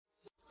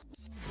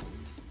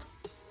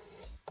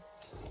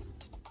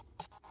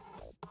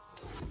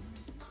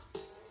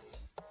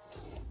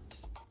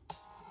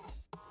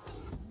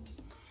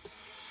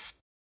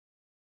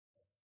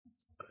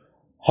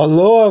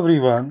Hello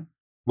everyone,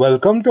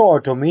 welcome to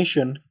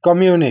Automation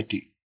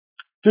Community.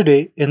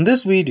 Today in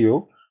this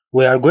video,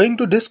 we are going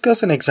to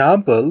discuss an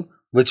example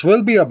which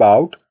will be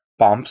about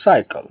pump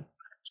cycle.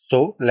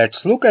 So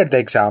let's look at the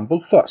example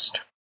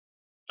first.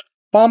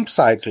 Pump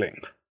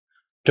cycling.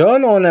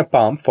 Turn on a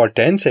pump for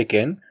 10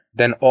 seconds,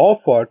 then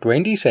off for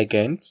 20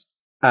 seconds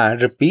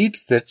and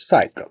repeats this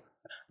cycle.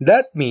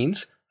 That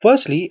means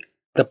firstly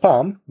the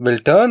pump will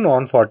turn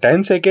on for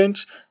 10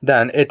 seconds,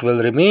 then it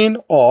will remain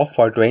off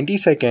for 20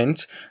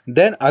 seconds,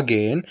 then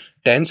again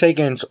 10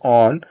 seconds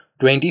on,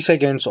 20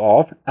 seconds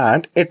off,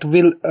 and it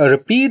will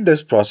repeat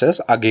this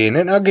process again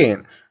and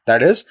again.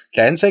 That is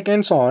 10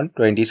 seconds on,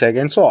 20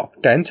 seconds off,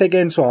 10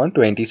 seconds on,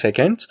 20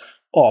 seconds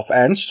off,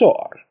 and so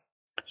on.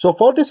 So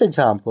for this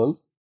example,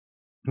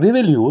 we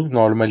will use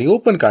normally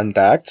open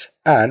contacts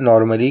and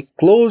normally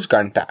closed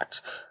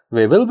contacts.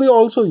 We will be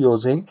also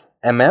using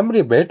a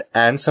memory bit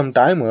and some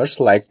timers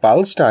like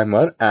pulse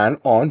timer and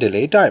on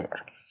delay timer.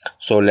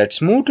 So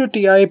let's move to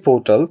TI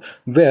portal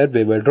where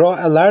we will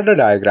draw a ladder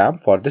diagram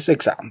for this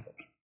example.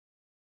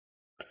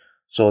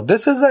 So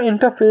this is the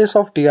interface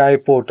of TI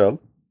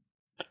portal.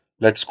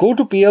 Let's go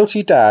to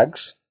PLC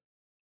tags,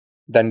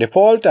 then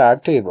default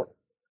tag table.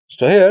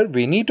 So here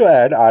we need to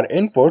add our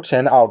inputs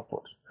and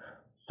outputs.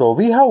 So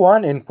we have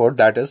one input,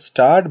 that is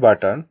start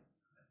button.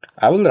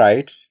 I will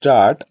write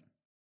start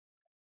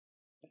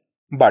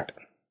button.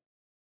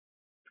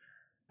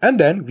 And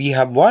then we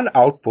have one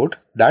output,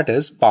 that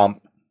is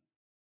pump.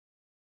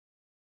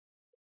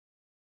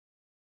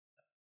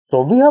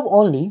 So we have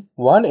only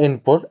one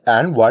input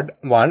and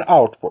one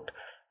output.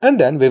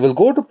 And then we will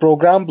go to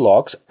program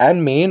blocks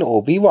and main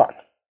OB1.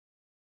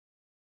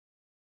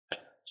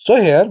 So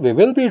here we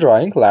will be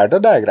drawing ladder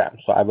diagram.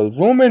 So I will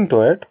zoom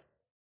into it.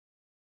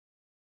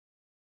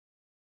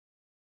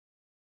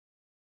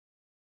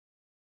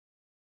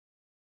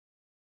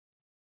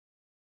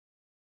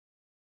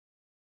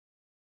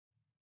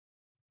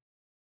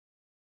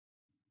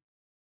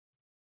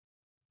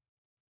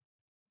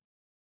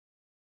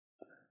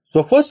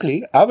 So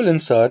firstly, I will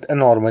insert a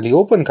normally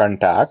open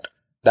contact,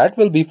 that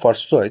will be for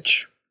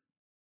switch.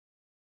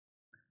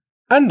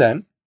 And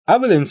then I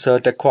will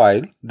insert a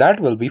coil,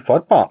 that will be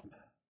for pump.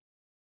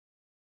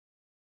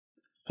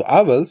 So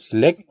I will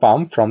select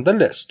pump from the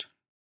list.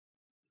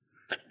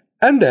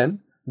 And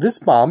then this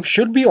pump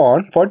should be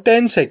on for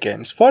 10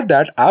 seconds. For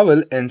that I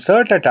will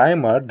insert a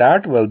timer,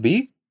 that will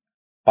be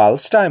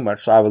pulse timer.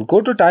 So I will go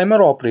to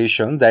timer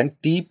operation, then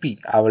TP.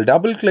 I will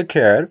double click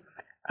here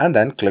and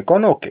then click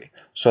on OK.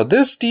 So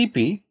this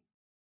TP,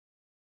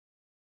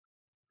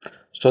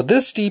 for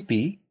this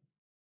TP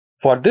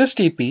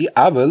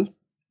I will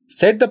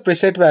set the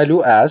preset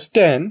value as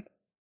 10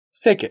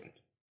 seconds.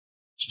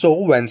 So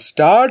when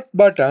start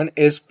button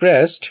is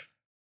pressed,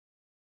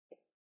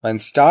 when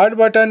start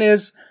button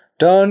is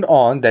turned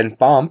on, then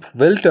pump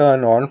will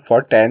turn on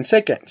for 10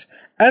 seconds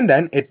and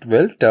then it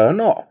will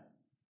turn off.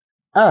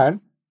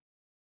 And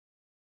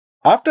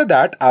after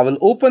that I will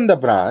open the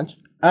branch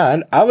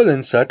and I will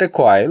insert a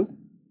coil.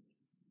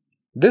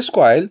 This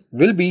coil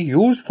will be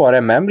used for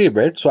a memory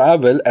bit, so I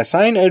will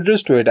assign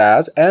address to it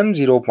as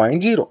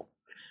M0.0.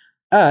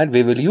 And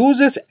we will use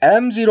this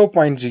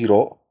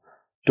M0.0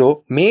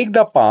 to make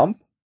the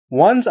pump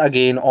once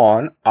again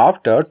on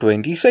after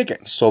 20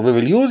 seconds. So we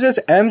will use this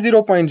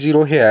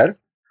M0.0 here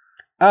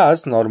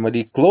as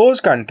normally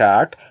closed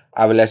contact.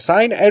 I will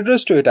assign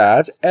address to it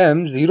as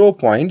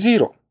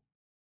M0.0.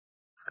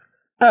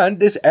 And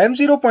this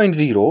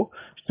M0.0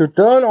 should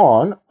turn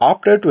on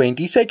after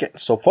 20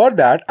 seconds. So for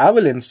that I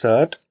will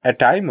insert a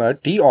timer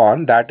T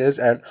on, that is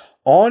an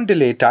on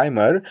delay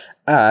timer,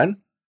 and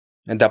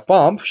the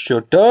pump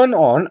should turn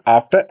on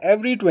after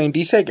every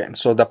 20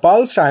 seconds. So the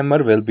pulse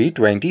timer will be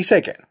 20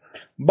 seconds.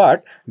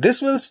 But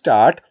this will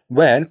start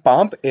when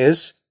pump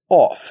is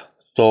off.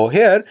 So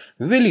here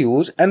we will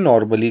use a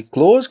normally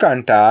closed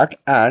contact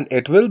and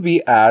it will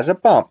be as a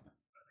pump.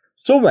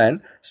 So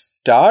when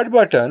start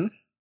button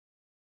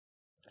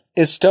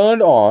is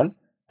turned on,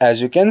 as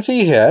you can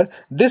see here,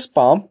 this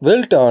pump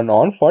will turn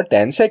on for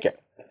 10 seconds.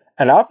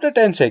 And after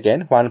 10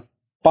 seconds, when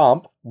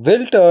pump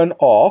will turn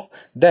off,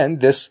 then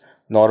this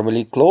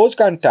normally closed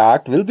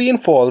contact will be in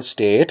false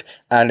state,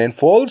 and in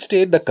false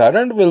state the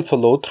current will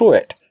flow through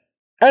it.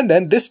 And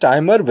then this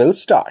timer will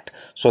start.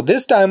 So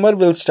this timer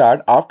will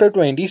start after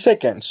 20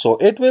 seconds. So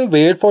it will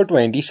wait for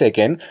 20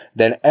 seconds,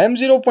 then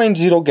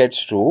M0.0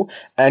 gets through,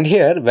 and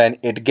here when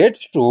it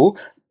gets through,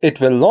 it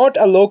will not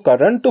allow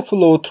current to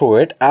flow through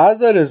it.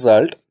 As a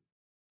result,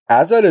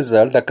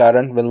 the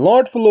current will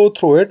not flow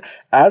through it.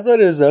 As a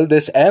result,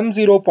 this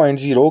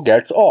M0.0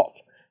 gets off.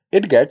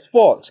 It gets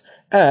false.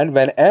 And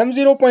when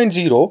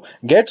M0.0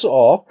 gets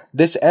off,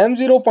 this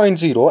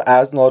M0.0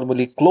 as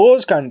normally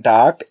closed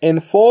contact in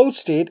false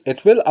state,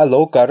 it will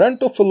allow current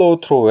to flow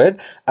through it.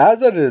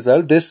 As a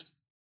result, this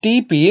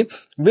TP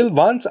will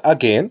once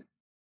again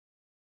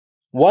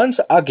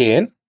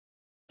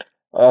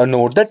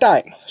note the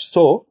time.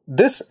 So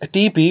this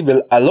TP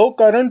will allow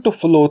current to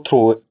flow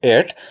through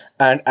it,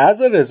 and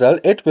as a result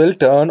it will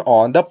turn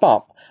on the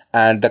pump.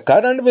 and the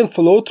current will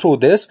flow through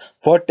this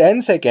for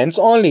 10 seconds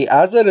only.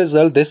 As a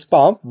result, this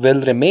pump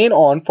will remain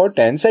on for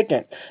 10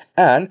 seconds,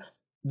 and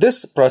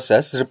this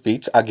process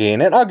repeats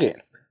again and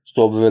again.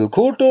 So we will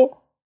go to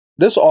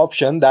this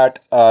option that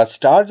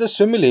starts a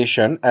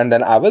simulation, and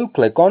then I will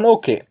click on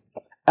OK,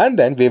 and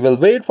then we will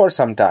wait for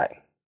some time.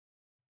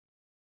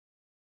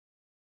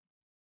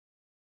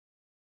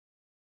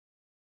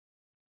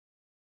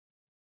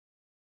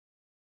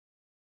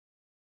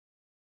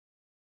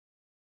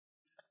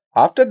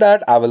 After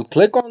that, I will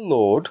click on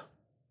load,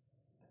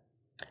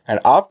 and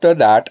after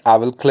that I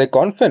will click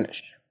on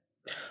finish.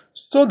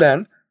 So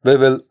then we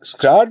will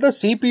start the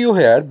CPU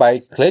here by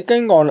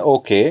clicking on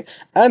OK,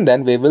 and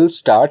then we will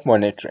start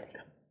monitoring.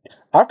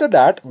 After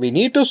that, we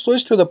need to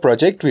switch to the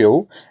project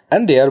view,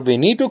 and there we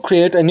need to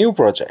create a new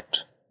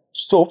project.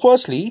 So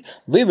firstly,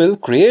 we will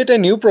create a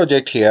new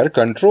project here,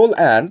 Control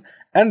N,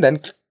 and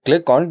then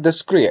click on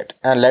this create,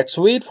 and let's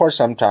wait for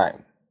some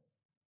time.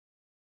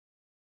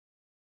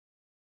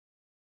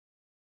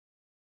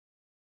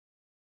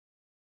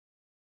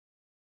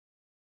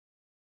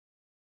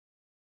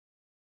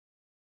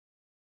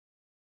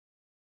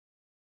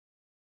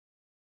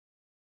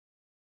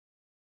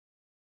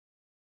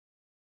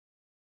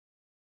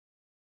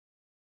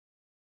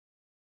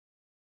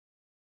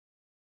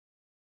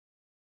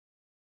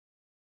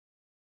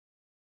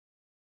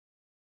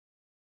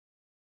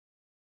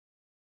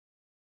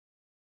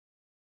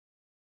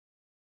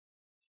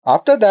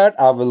 After that,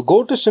 I will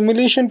go to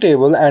simulation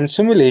table and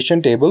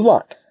simulation table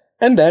 1,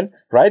 and then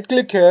right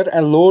click here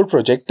and load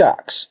project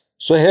tags.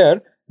 So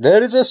here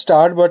there is a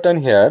start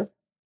button here,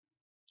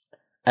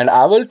 and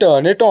I will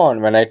turn it on.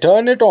 When I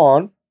turn it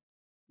on,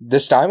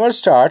 this timer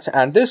starts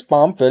and this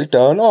pump will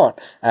turn on,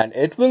 and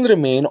it will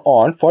remain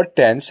on for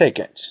 10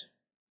 seconds.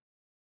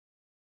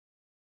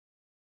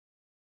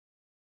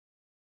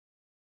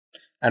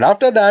 And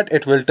after that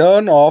it will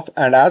turn off,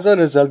 and as a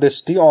result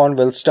this T on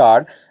will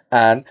start,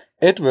 and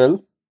it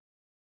will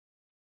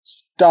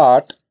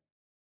start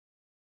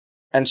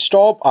and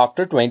stop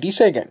after 20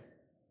 seconds.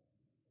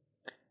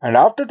 And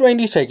after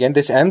 20 seconds,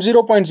 this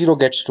M0.0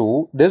 gets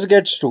true, this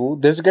gets true,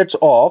 this gets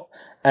off,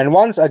 and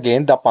once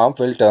again the pump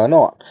will turn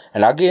on.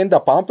 And again the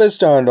pump is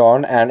turned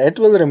on, and it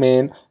will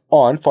remain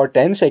on for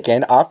 10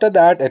 seconds. After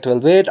that it will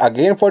wait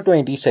again for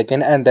 20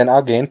 seconds, and then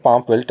again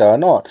pump will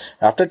turn on.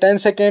 After 10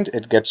 seconds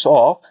it gets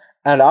off,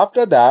 and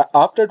after that,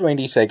 after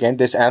 20 seconds,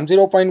 this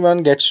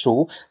M0.1 gets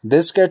true,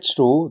 this gets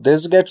true,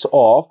 this gets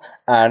off,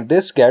 and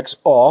this gets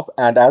off,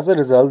 and as a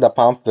result the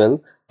pump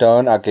will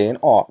turn again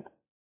on.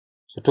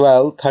 So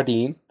 12,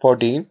 13,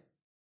 14.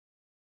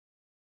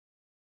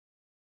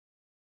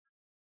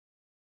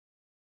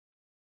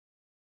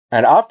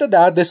 And after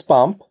that this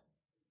pump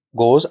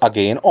goes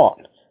again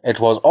on. It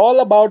was all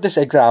about this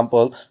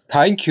example.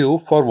 Thank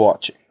you for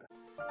watching.